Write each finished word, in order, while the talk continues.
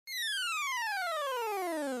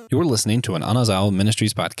You're listening to an Anazao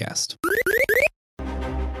Ministries podcast.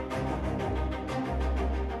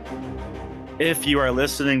 If you are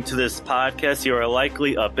listening to this podcast, you are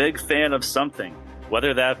likely a big fan of something,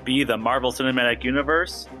 whether that be the Marvel Cinematic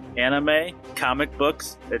Universe, anime, comic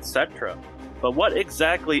books, etc. But what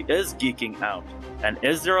exactly is geeking out? And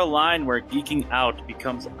is there a line where geeking out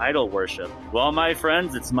becomes idol worship? Well, my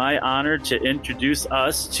friends, it's my honor to introduce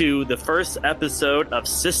us to the first episode of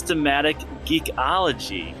Systematic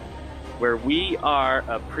Geekology, where we are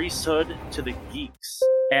a priesthood to the geeks.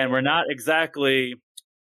 And we're not exactly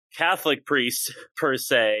Catholic priests per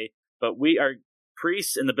se, but we are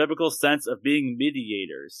priests in the biblical sense of being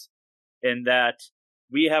mediators, in that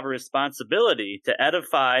we have a responsibility to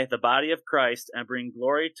edify the body of Christ and bring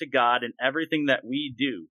glory to God in everything that we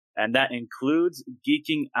do. And that includes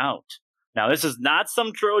geeking out. Now, this is not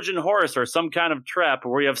some Trojan horse or some kind of trap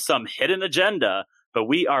where we have some hidden agenda, but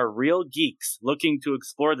we are real geeks looking to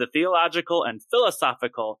explore the theological and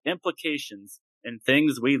philosophical implications in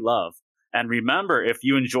things we love. And remember, if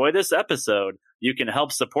you enjoy this episode, you can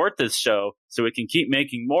help support this show so we can keep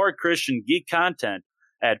making more Christian geek content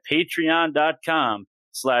at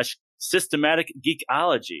patreon.com/systematic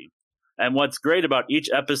geekology. And what's great about each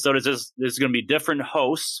episode is there's going to be different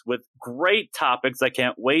hosts with great topics. I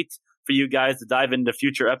can't wait for you guys to dive into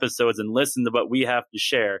future episodes and listen to what we have to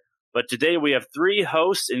share. But today we have 3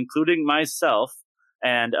 hosts, including myself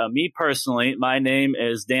and me personally. My name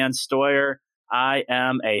is Dan Stoyer. I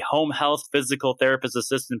am a home health physical therapist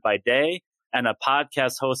assistant by day and a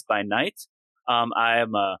podcast host by night. I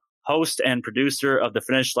am a host and producer of the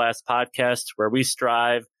Finished Last podcast, where we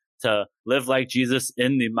strive to live like Jesus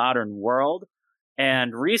in the modern world.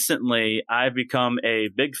 And recently, I've become a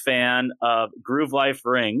big fan of Groove Life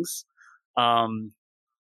Rings.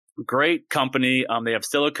 Great company. They have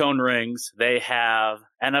silicone rings. They have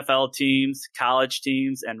NFL teams, college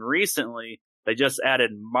teams, and recently they just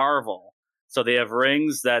added Marvel. So they have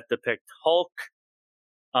rings that depict Hulk,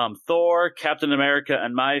 Thor, Captain America,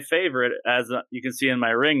 and my favorite, as you can see in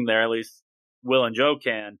my ring there, at least Will and Joe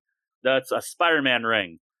can, that's a Spider-Man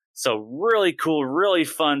ring. So really cool, really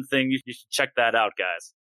fun thing. You should check that out,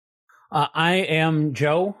 guys. I am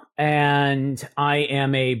Joe, and I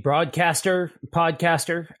am a podcaster,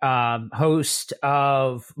 host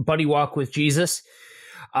of Buddy Walk with Jesus.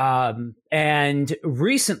 And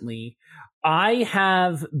recently, I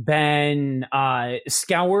have been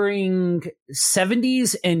scouring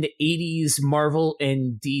 70s and 80s Marvel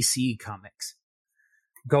and DC comics,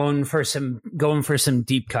 going for some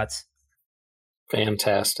deep cuts.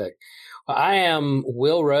 Fantastic. Well, I am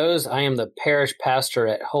Will Rose. I am the parish pastor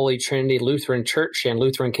at Holy Trinity Lutheran Church and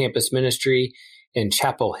Lutheran Campus Ministry in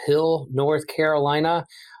Chapel Hill, North Carolina.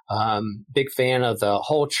 Big fan of the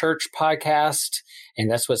Whole Church podcast,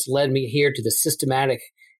 and that's what's led me here to the Systematic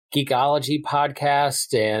Geekology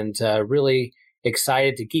podcast, and really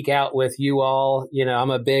excited to geek out with you all. You know,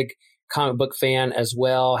 I'm a big comic book fan as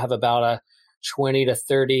well. I have about a $20 to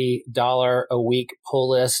 $30 a week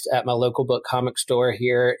pull list at my local book comic store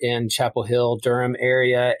here in Chapel Hill, Durham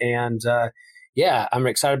area. And I'm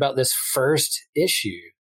excited about this first issue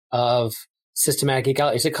of Systematic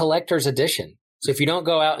Geekology. It's a collector's edition. So if you don't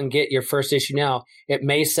go out and get your first issue now, it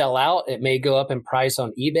may sell out. It may go up in price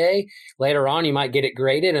on eBay. Later on, you might get it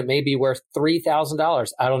graded. It may be worth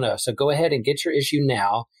 $3,000. I don't know. So go ahead and get your issue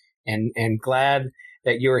now. And glad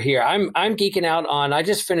that you're here. I'm geeking out on. I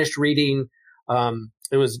just finished reading.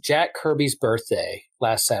 It was Jack Kirby's birthday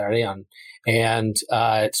last Saturday and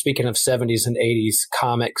speaking of 70s and 80s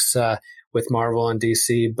comics with Marvel and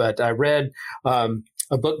DC, but I read a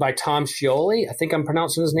book by Tom Scioli. I think I'm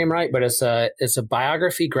pronouncing his name right, but it's a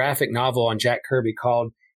biography graphic novel on Jack Kirby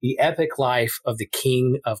called The Epic Life of the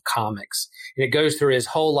King of Comics. And it goes through his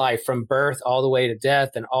whole life from birth all the way to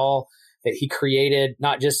death and all that he created,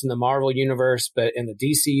 not just in the Marvel universe, but in the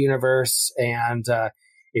DC universe. And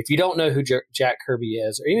if you don't know who Jack Kirby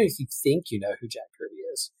is, or even if you think you know who Jack Kirby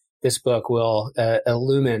is, this book will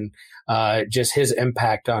illumine just his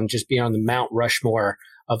impact on just being on the Mount Rushmore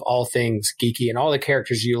of all things geeky and all the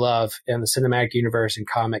characters you love in the cinematic universe and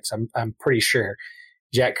comics. I'm pretty sure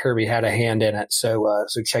Jack Kirby had a hand in it. So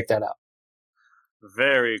check that out.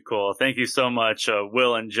 Very cool. Thank you so much,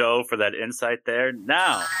 Will and Joe, for that insight there.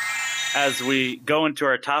 Now, as we go into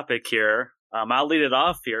our topic here, I'll lead it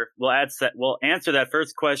off here. We'll answer that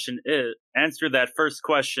first question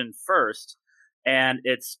first. And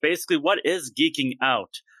it's basically, what is geeking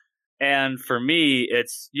out? And for me,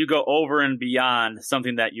 it's you go over and beyond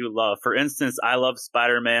something that you love. For instance, I love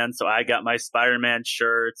Spider-Man, so I got my Spider-Man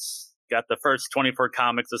shirts, got the first 24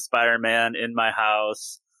 comics of Spider-Man in my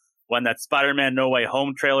house, when that Spider-Man No Way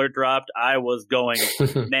Home trailer dropped, I was going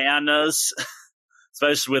bananas,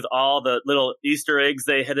 especially with all the little Easter eggs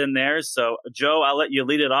they hid in there. So, Joe, I'll let you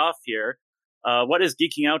lead it off here. What is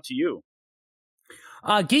geeking out to you?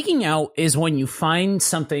 Geeking out is when you find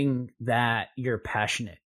something that you're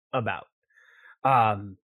passionate about.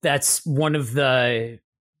 That's one of the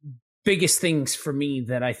biggest things for me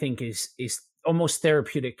that I think is almost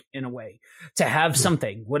therapeutic in a way, to have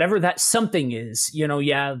something, whatever that something is.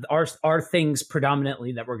 Our things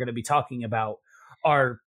predominantly that we're going to be talking about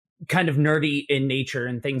are kind of nerdy in nature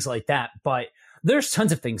and things like that, but there's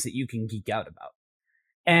tons of things that you can geek out about.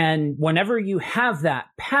 And whenever you have that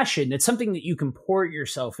passion, it's something that you can pour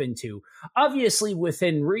yourself into, obviously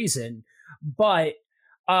within reason, but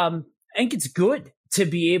I think it's good to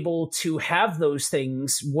be able to have those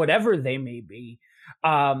things, whatever they may be,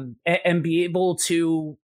 and be able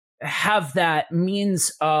to have that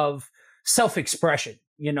means of self-expression.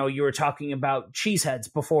 You were talking about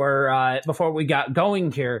cheeseheads before we got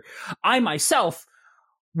going here. I myself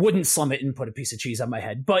wouldn't slum it and put a piece of cheese on my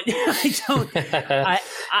head, but I don't.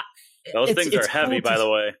 Those things are heavy, by the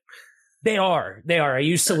way. They are. I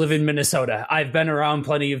used to live in Minnesota. I've been around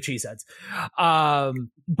plenty of cheeseheads.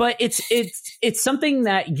 But it's something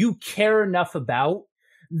that you care enough about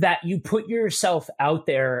that you put yourself out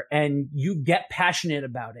there and you get passionate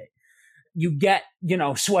about it. You get,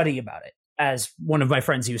 sweaty about it, as one of my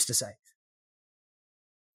friends used to say.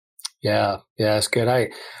 Yeah, it's good.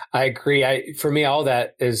 I agree. For me, all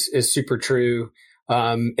that is super true.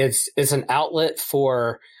 It's an outlet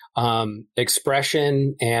for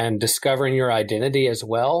expression and discovering your identity as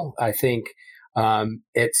well. I think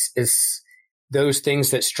it's those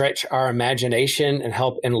things that stretch our imagination and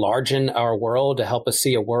help enlargen our world, to help us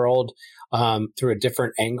see a world through a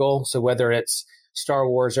different angle. So whether it's Star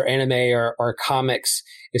Wars or anime or comics,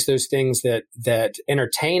 it's those things that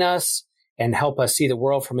entertain us and help us see the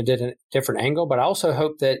world from a different angle. But I also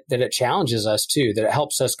hope that it challenges us too, that it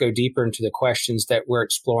helps us go deeper into the questions that we're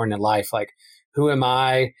exploring in life, like who am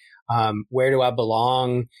I? Where do I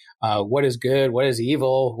belong? What is good? What is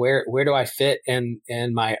evil? Where do I fit in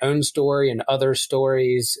my own story and other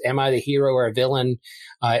stories? Am I the hero or a villain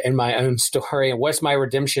in my own story? And what's my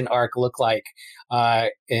redemption arc look like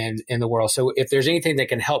in the world? So if there's anything that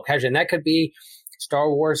can help catch, and that could be Star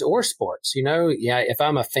Wars or sports, if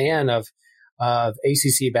I'm a fan of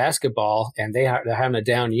ACC basketball and they're having a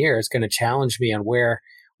down year, it's going to challenge me on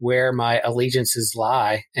where my allegiances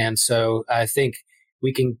lie. And so I think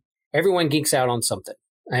everyone geeks out on something,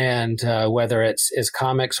 and whether it's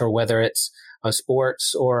comics or whether it's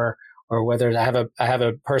sports or whether I have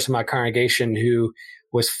a person in my congregation who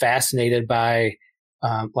was fascinated by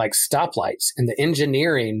like stoplights and the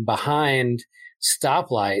engineering behind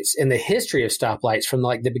stoplights and the history of stoplights from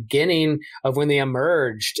like the beginning of when they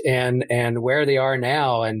emerged and where they are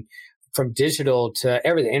now, and from digital to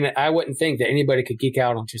everything. And I wouldn't think that anybody could geek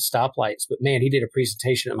out on just stoplights, but man, he did a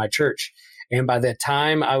presentation at my church. And by the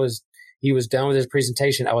time he was done with his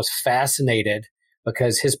presentation, I was fascinated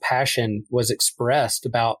because his passion was expressed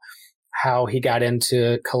about how he got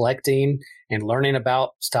into collecting and learning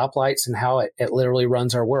about stoplights and how it literally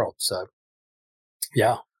runs our world. So,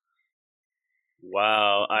 yeah.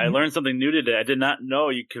 Wow. I learned something new today. I did not know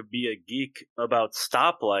you could be a geek about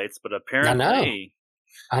stoplights, but apparently...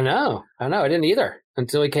 I know. I didn't either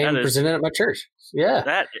until he came and presented at my church. Yeah.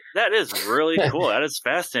 That is really cool. That is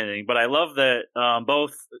fascinating. But I love that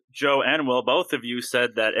both Joe and Will, both of you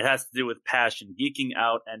said that it has to do with passion. Geeking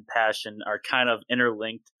out and passion are kind of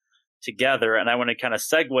interlinked together. And I want to kind of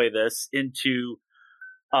segue this into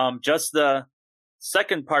just the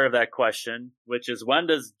second part of that question, which is when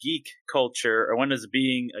does geek culture or when does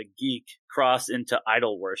being a geek cross into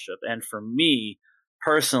idol worship? And for me,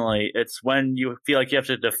 personally, it's when you feel like you have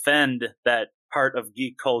to defend that part of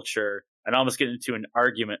geek culture and almost get into an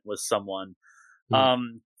argument with someone,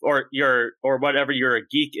 or whatever you're a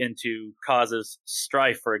geek into causes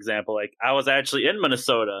strife. For example, like I was actually in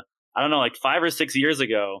Minnesota, I don't know, like 5 or 6 years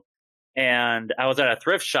ago, and I was at a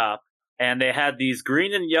thrift shop, and they had these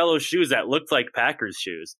green and yellow shoes that looked like Packers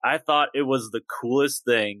shoes. I thought it was the coolest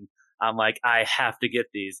thing. I'm like, I have to get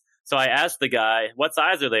these. So I asked the guy, what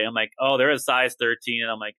size are they? I'm like, oh, they're a size 13.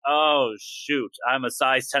 And I'm like, oh, shoot, I'm a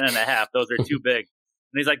size 10 and a half. Those are too big.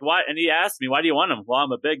 And he's like, why? And he asked me, why do you want them? Well,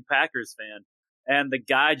 I'm a big Packers fan. And the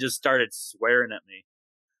guy just started swearing at me,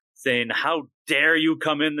 saying, how dare you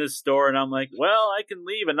come in this store? And I'm like, well, I can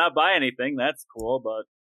leave and not buy anything. That's cool. But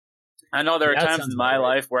I know there are times in my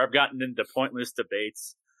life where I've gotten into pointless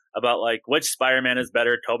debates about like which Spider-Man is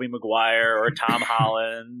better, Tobey Maguire or Tom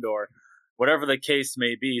Holland or whatever the case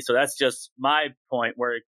may be. So that's just my point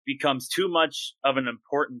where becomes too much of an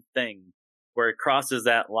important thing where it crosses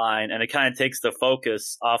that line and it kind of takes the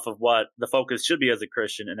focus off of what the focus should be as a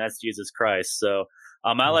Christian, and that's Jesus Christ. So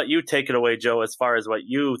I'll let you take it away, Joe, as far as what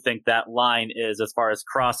you think that line is as far as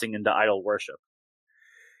crossing into idol worship.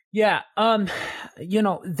 Yeah.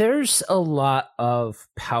 There's a lot of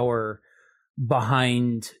power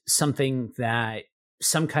behind something that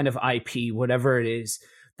some kind of IP, whatever it is,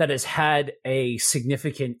 that has had a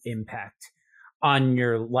significant impact on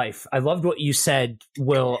your life. I loved what you said,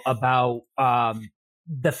 Will, about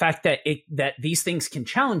the fact that that these things can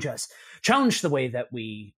challenge the way that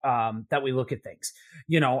we look at things.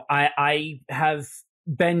 I have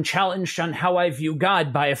been challenged on how I view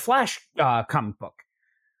God by a Flash comic book,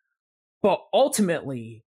 but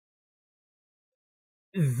ultimately,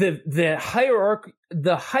 the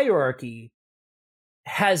hierarchy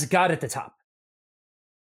has God at the top,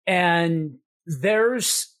 and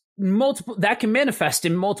there's multiple that can manifest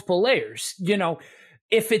in multiple layers.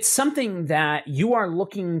 If it's something that you are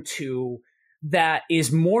looking to that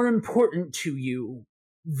is more important to you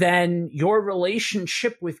than your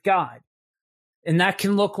relationship with God, and that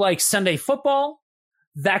can look like Sunday football,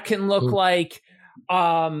 that can look like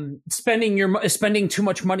spending too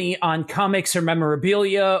much money on comics or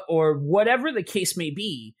memorabilia or whatever the case may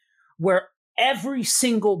be, where every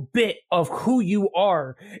single bit of who you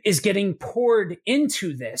are is getting poured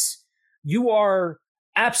into this, you are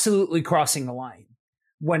absolutely crossing the line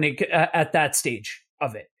when at that stage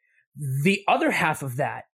of it. The other half of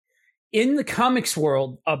that, in the comics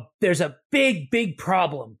world, there's a big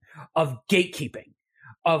problem of gatekeeping,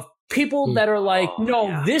 of people that are like,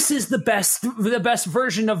 this is the best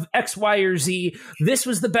version of X, Y, or Z. This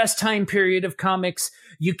was the best time period of comics.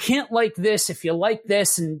 You can't like this if you like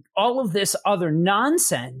this, and all of this other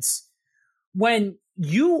nonsense. When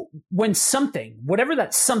something, whatever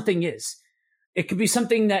that something is, it could be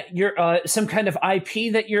something that you're some kind of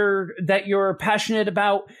IP that you're passionate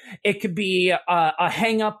about. It could be a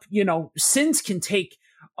hang up. Sins can take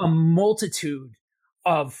a multitude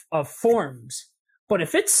of forms. But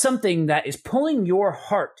if it's something that is pulling your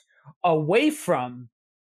heart away from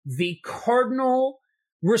the cardinal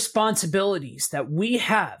responsibilities that we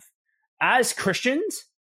have as Christians,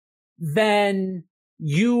 then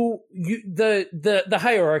the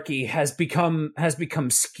hierarchy has become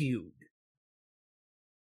skewed.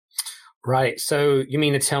 Right. So you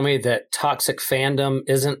mean to tell me that toxic fandom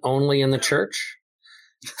isn't only in the church?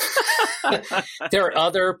 There are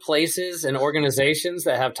other places and organizations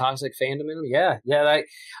that have toxic fandom in them. Yeah.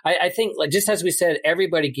 I think, like, just as we said,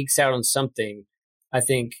 everybody geeks out on something. I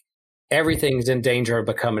think everything's in danger of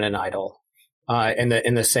becoming an idol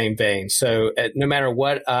in the same vein. So no matter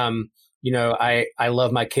what, I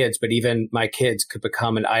love my kids, but even my kids could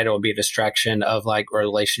become an idol and be a distraction of like a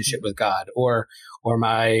relationship with God, or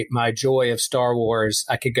my joy of Star Wars.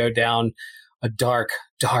 I could go down a dark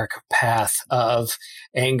path of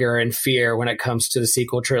anger and fear when it comes to the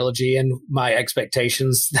sequel trilogy, and my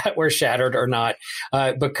expectations that were shattered or not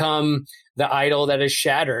become the idol that is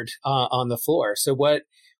shattered on the floor. So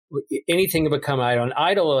anything to become an idol. An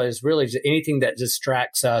idol is really just anything that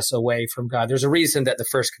distracts us away from God. There's a reason that the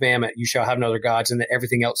first commandment, you shall have no other gods, and that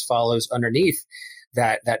everything else follows underneath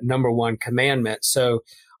that number one commandment. So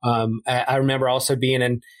I remember also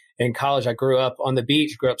being in college. I grew up on the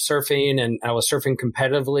beach, grew up surfing, and I was surfing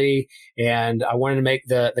competitively, and I wanted to make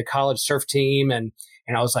the college surf team. And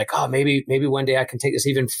I was like, oh, maybe one day I can take this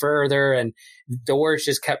even further. And doors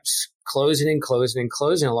just kept closing and closing and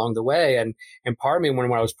closing along the way. And part of me,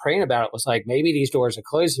 when I was praying about it, was like, maybe these doors are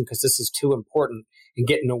closing because this is too important and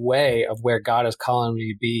get in the way of where God is calling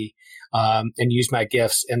me to be, and use my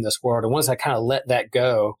gifts in this world. And once I kind of let that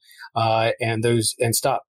go, and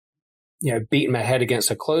stop, beating my head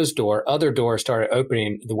against a closed door, other doors started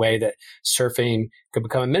opening the way that surfing could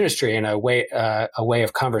become a ministry and a way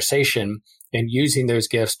of conversation, and using those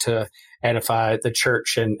gifts to edify the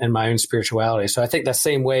church and my own spirituality. So I think the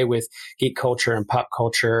same way with geek culture and pop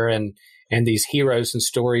culture and these heroes and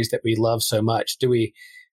stories that we love so much. Do we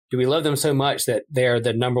love them so much that they're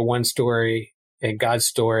the number one story and God's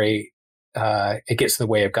story? It gets in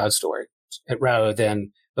the way of God's story rather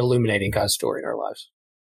than illuminating God's story in our lives.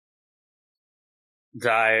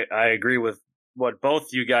 I agree with what both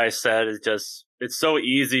you guys said. It's so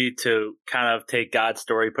easy to kind of take God's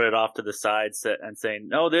story, put it off to the side, and saying,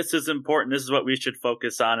 no, this is important. This is what we should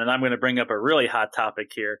focus on. And I'm going to bring up a really hot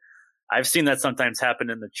topic here. I've seen that sometimes happen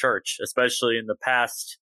in the church, especially in the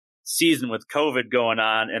past season with COVID going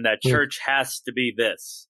on, and that church has to be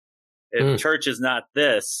this. If church is not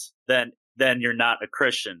this, then you're not a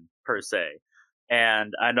Christian per se.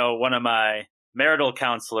 And I know one of my marital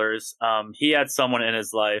counselors. He had someone in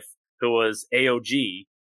his life who was AOG,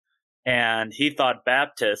 and he thought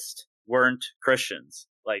Baptists weren't Christians.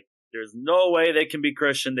 Like, there's no way they can be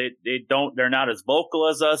Christian. They're not as vocal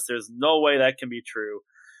as us. There's no way that can be true.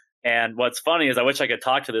 And what's funny is I wish I could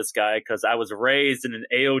talk to this guy, because I was raised in an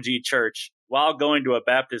AOG church while going to a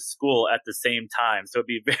Baptist school at the same time. So it'd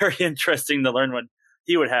be very interesting to learn what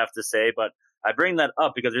he would have to say. But I bring that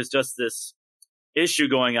up because there's just this issue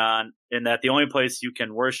going on in that the only place you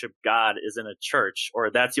can worship God is in a church,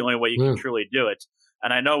 or that's the only way you can truly do it.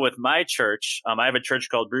 And I know with my church, I have a church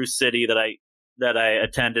called Bruce City that I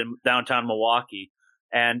attend in downtown Milwaukee.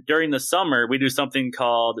 And during the summer, we do something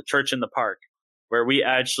called the Church in the Park, where we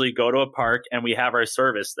actually go to a park and we have our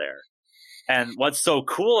service there. And what's so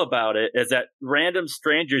cool about it is that random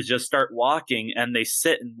strangers just start walking and they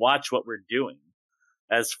sit and watch what we're doing,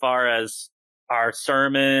 as far as our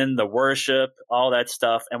sermon, the worship, all that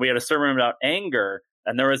stuff. And we had a sermon about anger,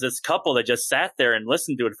 and there was this couple that just sat there and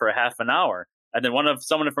listened to it for a half an hour. And then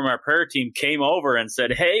someone from our prayer team came over and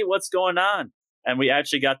said, "Hey, what's going on?" And we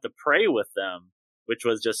actually got to pray with them, which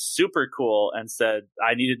was just super cool, and said,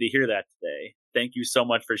 "I needed to hear that today. Thank you so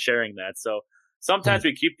much for sharing that." So sometimes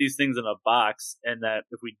we keep these things in a box, and that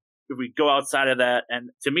if we go outside of that,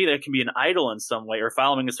 and to me that can be an idol in some way, or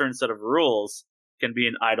following a certain set of rules can be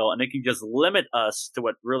an idol, and it can just limit us to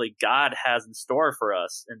what really God has in store for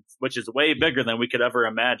us, and which is way bigger than we could ever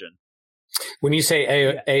imagine. When you say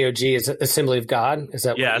AOG, is it Assembly of God? Is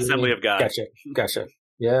that what Assembly mean? of God? Gotcha.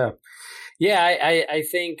 Yeah. I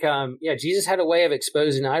think Jesus had a way of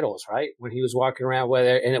exposing idols, right? When he was walking around with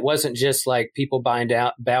it, and it wasn't just like people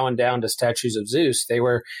bowing down to statues of Zeus. There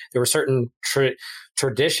were certain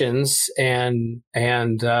traditions and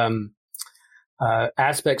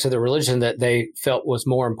aspects of the religion that they felt was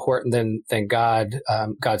more important than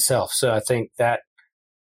God's self. So I think that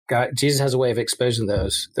Jesus has a way of exposing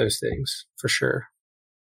those things for sure.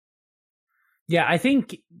 Yeah, I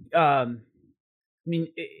think.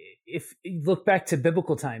 If you look back to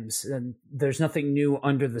biblical times, and there's nothing new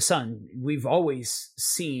under the sun. We've always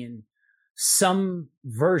seen some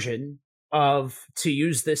version of, to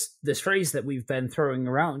use this phrase that we've been throwing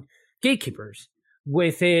around, gatekeepers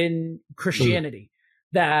within Christianity.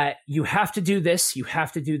 That you have to do this, you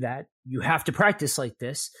have to do that, you have to practice like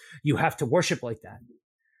this, you have to worship like that.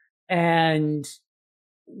 And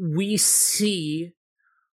we see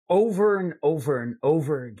over and over and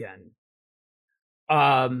over again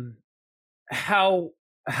how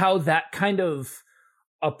that kind of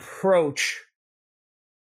approach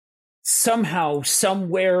somehow,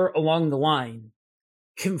 somewhere along the line,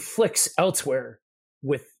 conflicts elsewhere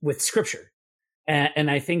with Scripture.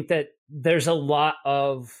 And I think that there's a lot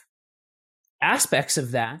of aspects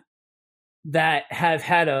of that have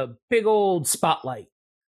had a big old spotlight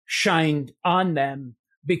shined on them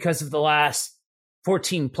because of the last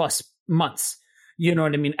 14 plus months. You know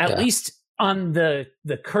what I mean? At least on the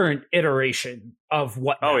current iteration of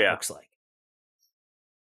what that looks like.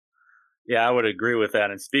 Yeah, I would agree with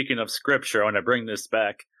that. And speaking of Scripture, I want to bring this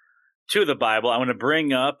back to the Bible. I want to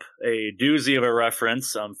bring up a doozy of a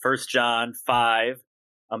reference, 1 John 5,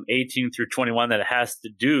 18 through 21, that has to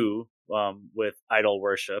do with idol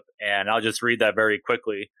worship. And I'll just read that very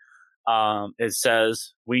quickly. It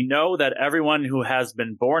says, "We know that everyone who has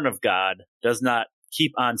been born of God does not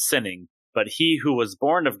keep on sinning, but he who was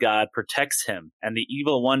born of God protects him, and the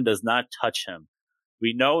evil one does not touch him.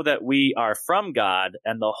 We know that we are from God,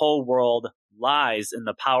 and the whole world lies in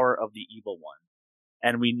the power of the evil one.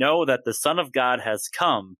 And we know that the Son of God has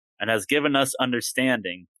come and has given us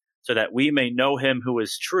understanding, so that we may know him who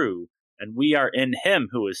is true, and we are in him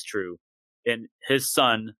who is true, in his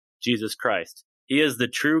Son, Jesus Christ. He is the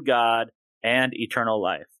true God and eternal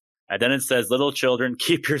life." And then it says, "Little children,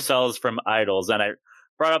 keep yourselves from idols." And I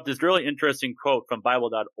brought up this really interesting quote from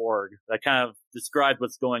Bible.org that kind of describes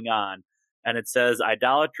what's going on. And it says,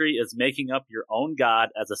 "Idolatry is making up your own God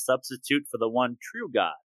as a substitute for the one true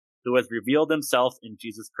God, who has revealed himself in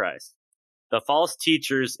Jesus Christ." The false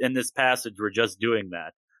teachers in this passage were just doing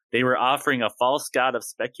that. They were offering a false God of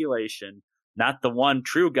speculation, not the one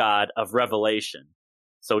true God of revelation.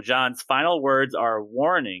 So John's final words are a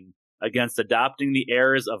warning against adopting the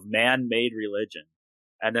errors of man-made religion.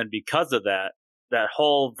 And then because of that, the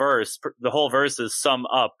whole verses sum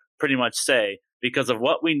up pretty much say, because of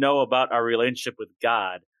what we know about our relationship with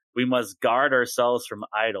God, we must guard ourselves from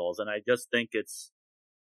idols. And I just think it's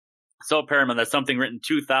so paramount that something written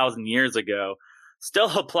 2,000 years ago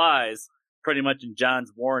still applies pretty much in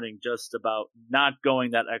John's warning, just about not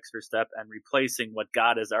going that extra step and replacing what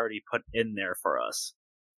God has already put in there for us.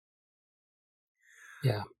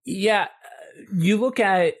 Yeah. you look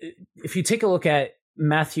at, if you take a look at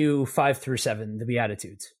Matthew 5-7, the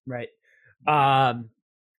Beatitudes, right? A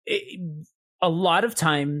lot of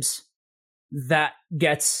times that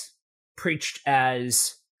gets preached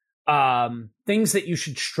as things that you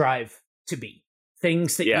should strive to be,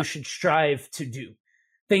 things that you should strive to do,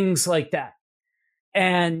 things like that.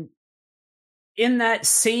 And in that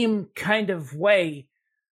same kind of way,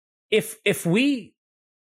 if we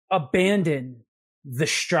abandon the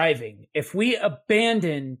striving, if we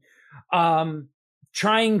abandon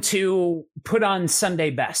trying to put on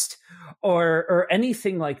Sunday best or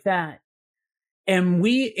anything like that, and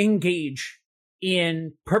we engage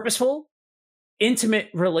in purposeful, intimate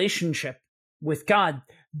relationship with God,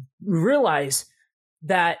 realize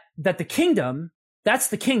that the kingdom, that's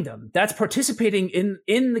the kingdom, that's participating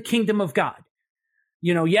in the kingdom of God.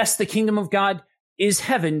 You know, yes, the kingdom of God is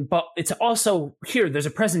heaven, but it's also here. There's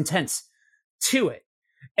a present tense to it.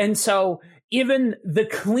 And so even the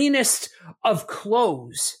cleanest of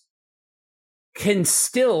clothes can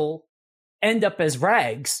still end up as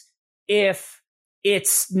rags if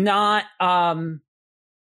it's not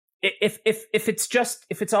if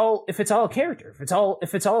it's all a character, if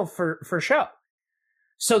it's all for show.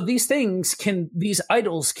 So these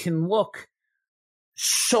idols can look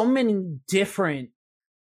so many different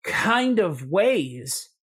kind of ways.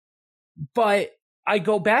 But I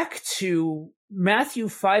go back to Matthew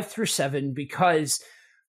 5-7 because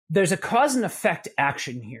there's a cause and effect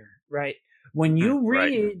action here, right? When you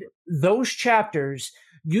read those chapters,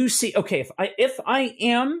 you see, okay, if I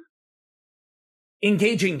am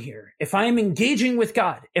engaging here, if I am engaging with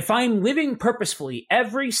God, if I'm living purposefully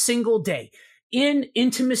every single day in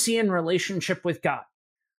intimacy and relationship with God,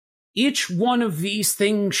 each one of these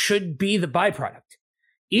things should be the byproduct.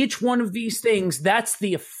 Each one of these things, that's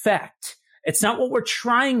the effect. It's not what we're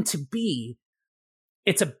trying to be.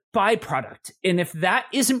 It's a byproduct. And if that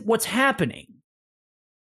isn't what's happening,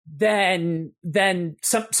 then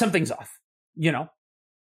something's off, you know?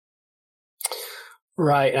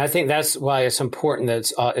 Right. And I think that's why it's important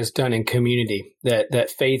that it's done in community, that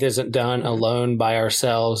faith isn't done alone by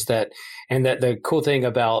ourselves, and that the cool thing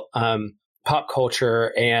about pop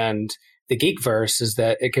culture and the Geekverse is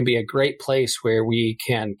that it can be a great place where we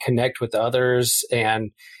can connect with others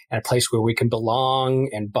and a place where we can belong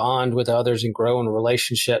and bond with others and grow in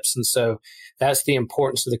relationships. And so that's the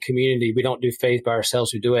importance of the community. We don't do faith by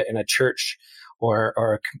ourselves. We do it in a church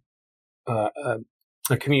or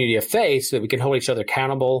a community of faith so that we can hold each other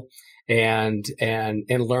accountable and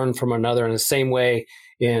learn from one another. In the same way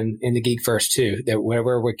in the Geekverse too, that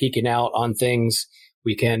whenever we're geeking out on things,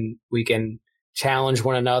 we can challenge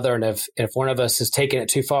one another. And if one of us has taken it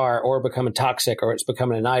too far or becoming toxic or it's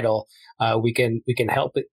becoming an idol, we can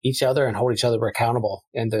help each other and hold each other accountable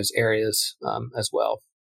in those areas as well.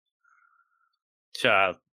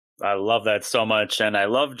 Yeah, I love that so much. And I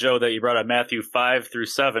love, Joe, that you brought up Matthew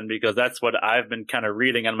 5-7, because that's what I've been kind of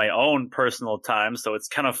reading on my own personal time. So it's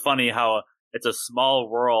kind of funny how it's a small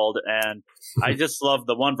world. And I just love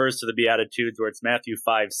the one verse of the Beatitudes where it's Matthew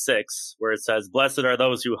 5-6, where it says, "Blessed are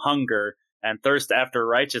those who hunger and thirst after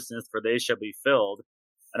righteousness, for they shall be filled."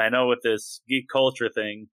 And I know with this geek culture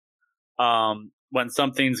thing, when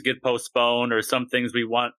some things get postponed or some things we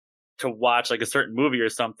want to watch, like a certain movie or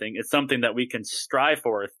something, it's something that we can strive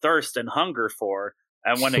for, thirst and hunger for.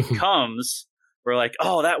 And when it comes, we're like,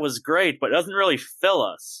 oh, that was great, but it doesn't really fill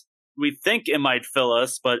us. We think it might fill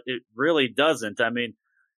us, but it really doesn't. I mean,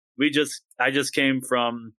 I just came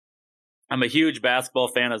from, I'm a huge basketball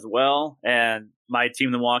fan as well. And my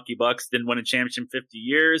team, the Milwaukee Bucks, didn't win a championship in 50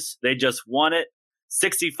 years. They just won it.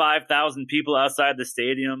 65,000 people outside the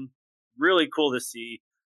stadium. Really cool to see.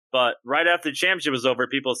 But right after the championship was over,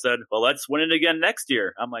 people said, well, let's win it again next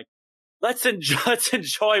year. I'm like, let's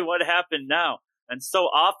enjoy what happened now. And so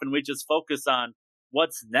often we just focus on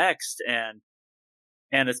what's next. And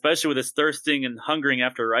especially with this thirsting and hungering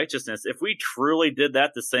after righteousness, if we truly did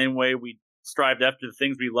that the same way we strived after the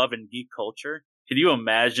things we love in geek culture, can you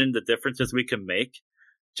imagine the differences we can make?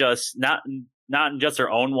 Just not in just our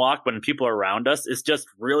own walk, but in people around us. It's just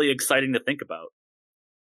really exciting to think about.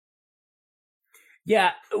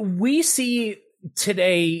 Yeah, we see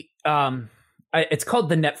today, it's called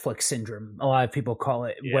the Netflix syndrome. A lot of people call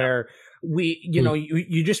it, where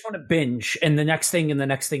you just want to binge and the next thing and the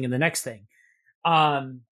next thing and the next thing.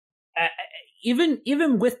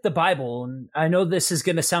 Even with the Bible, and I know this is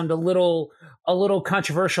going to sound a little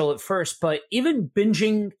controversial at first, but even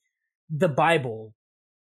binging the Bible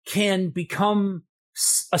can become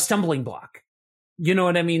a stumbling block. You know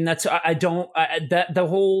what I mean? That's the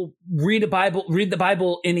whole read the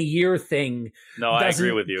Bible in a year thing. No, I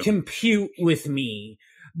agree with you. Compute with me.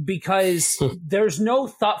 because there's no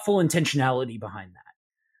thoughtful intentionality behind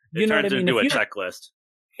that. You know what I mean? It turns into a checklist.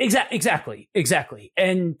 Exactly.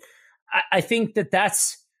 And I think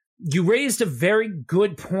you raised a very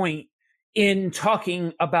good point in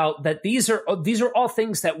talking about that. These are all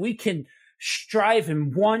things that we can strive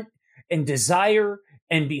and want and desire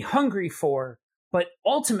and be hungry for, but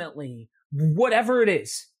ultimately, whatever it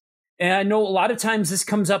is, and I know a lot of times this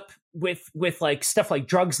comes up with like stuff like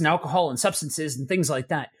drugs and alcohol and substances and things like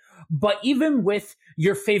that. But even with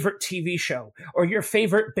your favorite TV show or your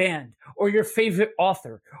favorite band or your favorite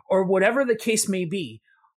author or whatever the case may be,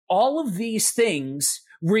 all of these things,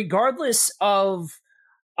 regardless of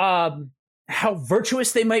how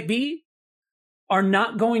virtuous they might be, are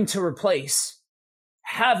not going to replace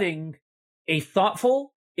having a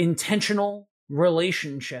thoughtful, intentional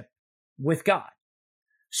relationship with God.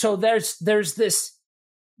 So there's this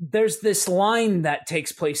line that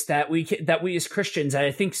takes place that we as Christians, and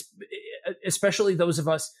I think especially those of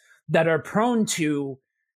us that are prone to,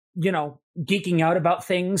 geeking out about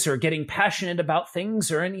things or getting passionate about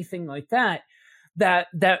things or anything like that,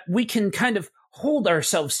 that we can kind of hold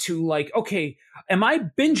ourselves to, like, okay, am I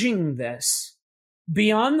binging this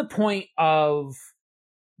beyond the point of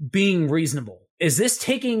being reasonable? Is this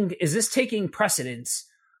taking precedence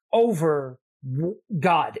over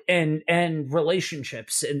God and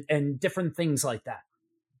relationships and different things like that?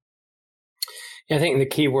 Yeah, I think the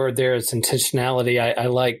key word there is intentionality. I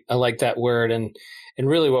like that word, and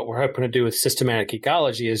really what we're hoping to do with systematic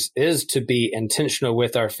geekology is to be intentional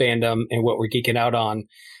with our fandom and what we're geeking out on,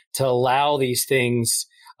 to allow these things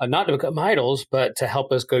not to become idols, but to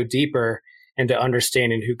help us go deeper into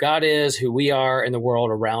understanding who God is, who we are, and the world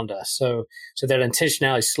around us. So that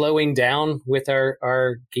intentionality, slowing down with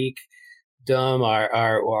our geekdom,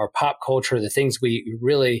 our pop culture, the things we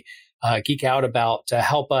really geek out about, to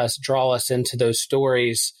help us draw us into those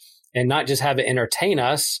stories and not just have it entertain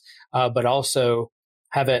us, but also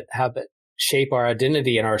have it shape our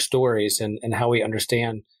identity and our stories and how we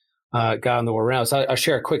understand God and the world around. So I'll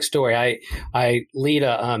share a quick story. I lead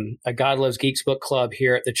a God Loves Geeks book club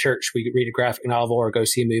here at the church. We read a graphic novel or go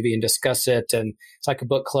see a movie and discuss it. And it's like a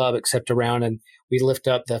book club, except around, and we lift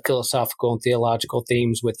up the philosophical and theological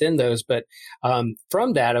themes within those. But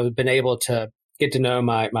from that, I've been able to get to know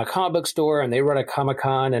my comic book store, and they run a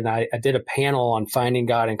Comic-Con, and I did a panel on finding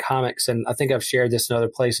God in comics. And I think I've shared this in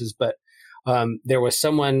other places, but there was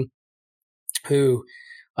someone who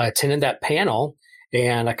attended that panel,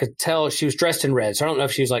 and I could tell she was dressed in red. So I don't know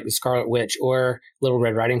if she was like the Scarlet Witch or Little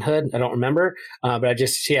Red Riding Hood. I don't remember. But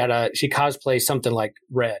she cosplayed something like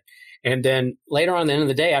red. And then later on, the end of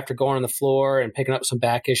the day, after going on the floor and picking up some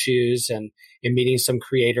back issues and meeting some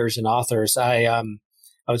creators and authors, I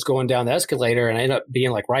was going down the escalator and I ended up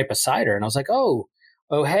being like right beside her. And I was like, oh,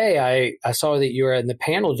 hey, I saw that you were in the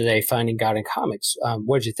panel today, Finding God in Comics.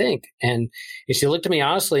 What'd you think? And she looked at me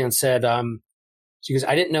honestly and said, she goes,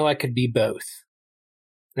 I didn't know I could be both.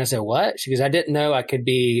 And I said, what? She goes, I didn't know I could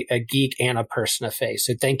be a geek and a person of faith.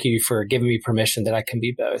 So thank you for giving me permission that I can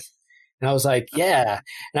be both. And I was like, yeah.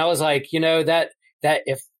 And I was like, that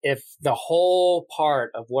if the whole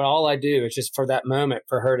part of what all I do is just for that moment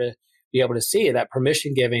for her to be able to see it, that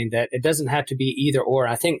permission giving, that it doesn't have to be either or.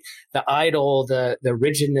 I think the idol, the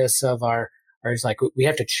rigidness of our is like, we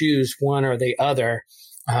have to choose one or the other.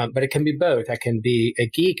 But it can be both. I can be a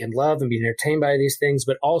geek and love and be entertained by these things,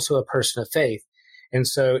 but also a person of faith. And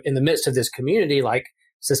so in the midst of this community, like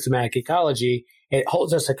systematic geekology, it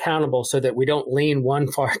holds us accountable so that we don't lean one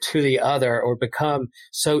far to the other or become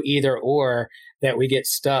so either or that we get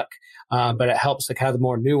stuck. But it helps to kind of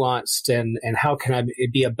more nuanced and how can I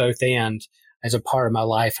be a both and as a part of my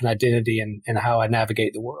life and identity and how I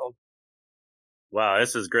navigate the world. Wow,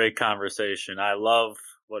 this is great conversation. I love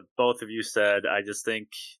what both of you said. I just think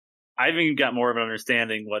I've even got more of an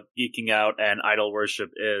understanding what geeking out and idol worship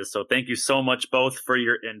is. So thank you so much both for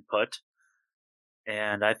your input.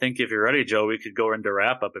 And I think if you're ready, Joe, we could go into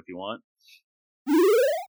wrap up if you want.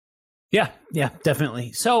 Yeah,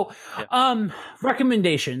 definitely. So,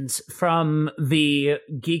 recommendations from the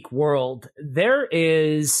geek world. There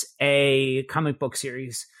is a comic book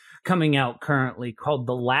series coming out currently called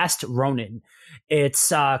The Last Ronin. It's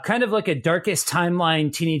kind of like a Darkest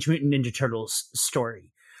Timeline Teenage Mutant Ninja Turtles story.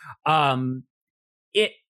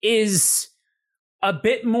 It is a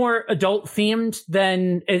bit more adult themed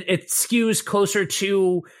than it skews closer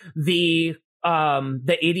to the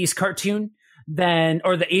 80s cartoon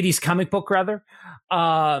or the 80s comic book rather.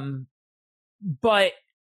 But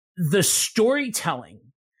the storytelling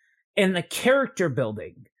and the character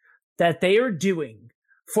building that they are doing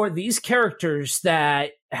for these characters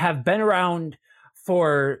that have been around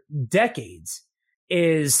for decades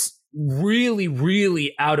is really,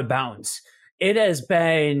 really out of bounds. It has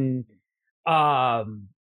been a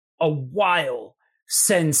while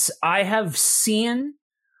since I have seen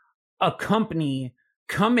a company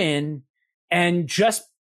come in and just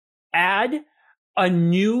add a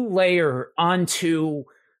new layer onto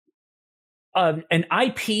an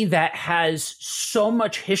IP that has so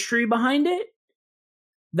much history behind it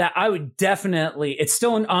that I would definitely, it's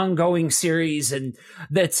still an ongoing series, and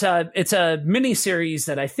it's a mini series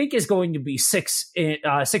that I think is going to be six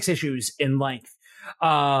issues in length.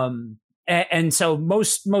 And so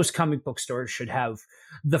most comic book stores should have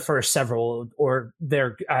the first several, or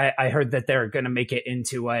I heard that they're going to make it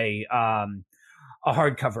into a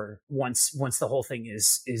hardcover once the whole thing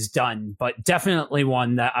is done, but definitely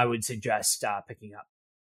one that I would suggest picking up.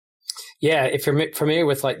 Yeah, if you're familiar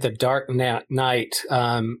with like the Dark Knight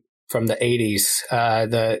from the 80s,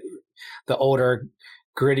 the older,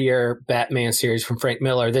 grittier Batman series from Frank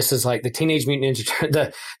Miller, this is like the Teenage Mutant Ninja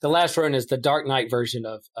Turtles. The last run is the Dark Knight version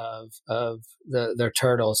of their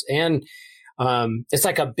Turtles, and it's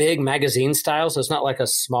like a big magazine style, so it's not like a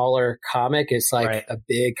smaller comic. It's like a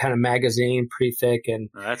big kind of magazine, pretty thick.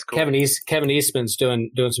 And that's cool. Kevin Eastman's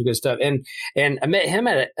doing some good stuff. And I met him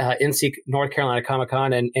at NC North Carolina Comic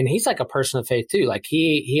Con, and he's like a person of faith too. Like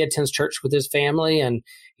he attends church with his family, and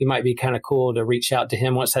he might be kind of cool to reach out to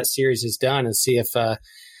him once that series is done and see if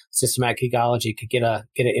Systematic Geekology could get an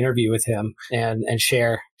interview with him and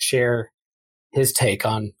share his take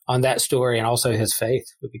on that story and also his faith.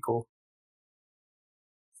 Would be cool.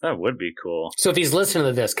 That would be cool. So if he's listening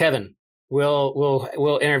to this, Kevin,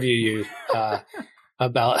 we'll interview you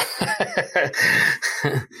about.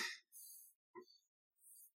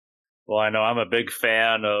 Well, I know I'm a big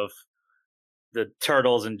fan of the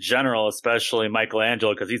Turtles in general, especially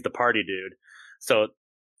Michelangelo, because he's the party dude. So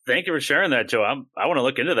thank you for sharing that, Joe. I want to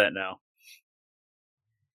look into that now.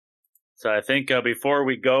 So I think before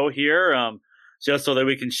we go here, just so that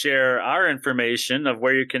we can share our information of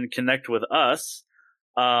where you can connect with us.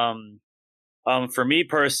 For me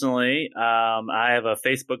personally, I have a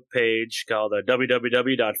Facebook page called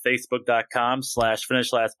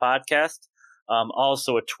www.facebook.com/FinishLastPodcast.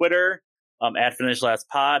 Also a Twitter, at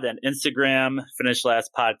FinishLastPod, and Instagram,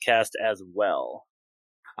 FinishLastPodcast as well.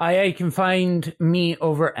 You can find me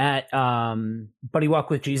over at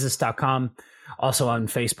BuddyWalkWithJesus.com, also on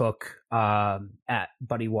Facebook at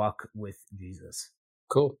BuddyWalkWithJesus.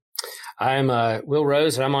 Cool. I'm Will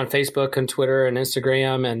Rose, and I'm on Facebook and Twitter and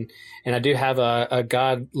Instagram, and I do have a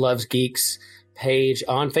God Loves Geeks page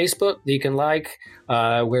on Facebook that you can like,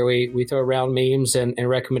 where we throw around memes and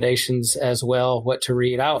recommendations as well, what to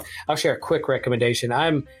read. I'll share a quick recommendation.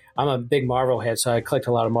 I'm a big Marvel head, so I collect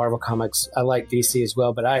a lot of Marvel comics. I like DC as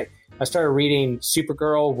well, but I started reading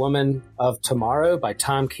Supergirl, Woman of Tomorrow by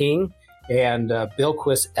Tom King and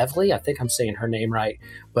Bilquis Evely. I think I'm saying her name right,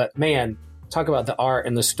 but man, talk about the art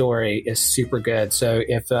and the story is super good. So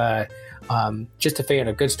if just a fan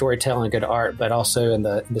of good storytelling, good art, but also in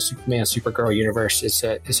the Superman, Supergirl universe, it's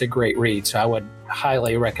a great read. So I would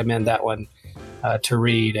highly recommend that one to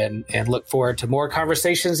read, and look forward to more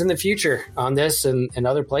conversations in the future on this and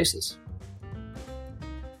other places.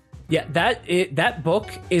 Yeah, that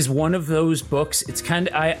book is one of those books. It's kind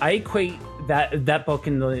of I equate that book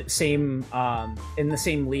in the same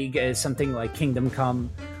league as something like Kingdom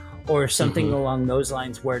Come or something along those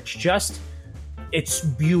lines, where it's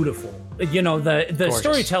beautiful. You know, the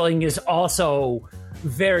storytelling is also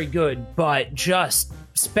very good, but just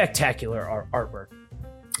spectacular artwork.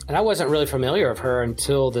 And I wasn't really familiar with her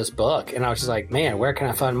until this book, and I was just like, man, where can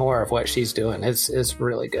I find more of what she's doing? It's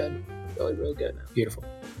really good. Really, really good. Beautiful.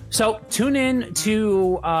 So tune in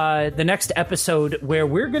to the next episode, where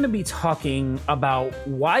we're going to be talking about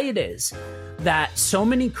why it is that so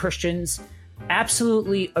many Christians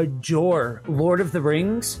absolutely adore Lord of the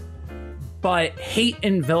Rings, but hate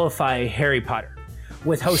and vilify Harry Potter,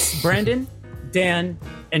 with hosts Brandon, Dan,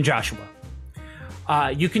 and Joshua.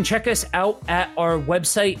 You can check us out at our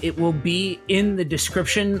website. It will be in the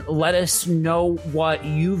description. Let us know what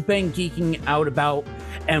you've been geeking out about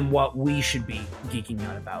and what we should be geeking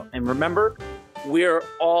out about. And remember, we're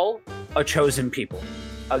all a chosen people,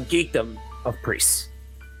 a geekdom of priests.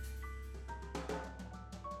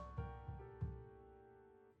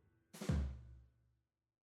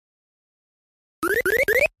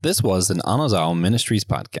 This was an Anazao Ministries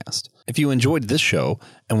podcast. If you enjoyed this show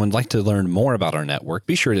and would like to learn more about our network,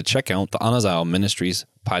 be sure to check out the Anazao Ministries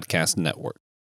Podcast Network.